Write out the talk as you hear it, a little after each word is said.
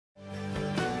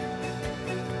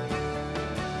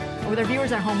With our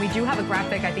viewers at home, we do have a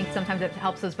graphic. I think sometimes it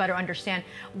helps us better understand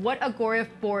what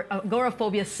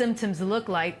agoraphobia symptoms look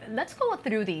like. Let's go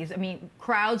through these. I mean,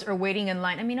 crowds are waiting in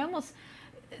line. I mean, I almost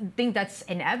think that's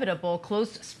inevitable.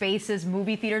 Closed spaces,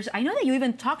 movie theaters. I know that you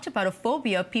even talked about a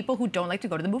phobia of people who don't like to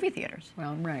go to the movie theaters.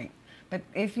 Well, right. But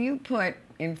if you put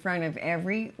in front of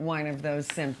every one of those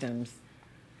symptoms,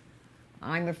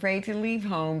 I'm afraid to leave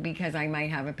home because I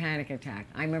might have a panic attack.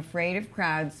 I'm afraid of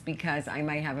crowds because I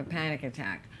might have a panic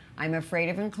attack. I'm afraid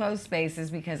of enclosed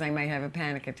spaces because I might have a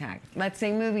panic attack. Let's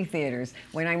say movie theaters,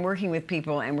 when I'm working with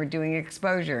people and we're doing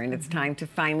exposure and it's time to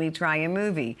finally try a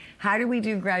movie. How do we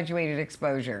do graduated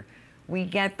exposure? We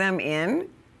get them in,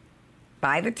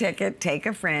 buy the ticket, take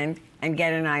a friend, and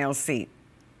get an aisle seat.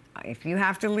 If you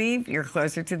have to leave, you're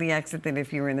closer to the exit than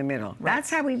if you were in the middle. Right. That's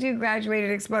how we do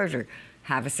graduated exposure.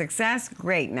 Have a success,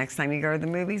 great. Next time you go to the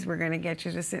movies, we're going to get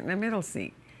you to sit in a middle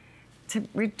seat. To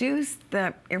reduce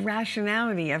the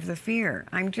irrationality of the fear.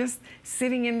 I'm just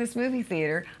sitting in this movie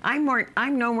theater. I'm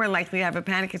no more likely to have a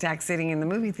panic attack sitting in the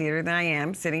movie theater than I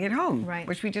am sitting at home, right,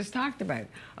 which we just talked about.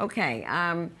 Okay,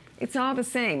 it's all the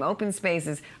same. Open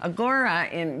spaces. Agora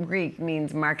in Greek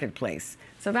means marketplace.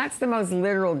 So that's the most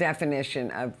literal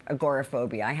definition of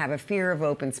agoraphobia. I have a fear of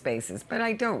open spaces, but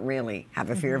I don't really have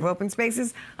a fear of open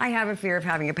spaces. I have a fear of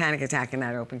having a panic attack in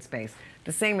that open space.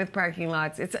 The same with parking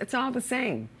lots. It's all the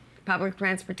same. Public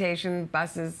transportation,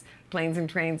 buses, planes and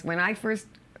trains. When I first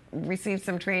received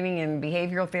some training in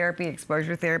behavioral therapy,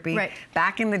 exposure therapy, right,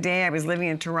 back in the day, I was living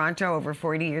in Toronto over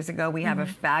 40 years ago. We have a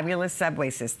fabulous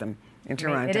subway system in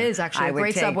Toronto. It is actually a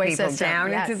great subway system. I would take people down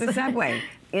yes, into the subway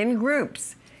in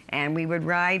groups, and we would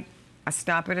ride a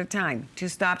stop at a time, 2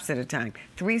 stops at a time,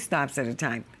 3 stops at a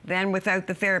time. Then without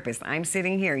the therapist, I'm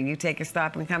sitting here, you take a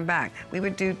stop and come back. We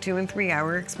would do 2- and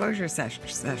 3-hour exposure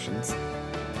sessions.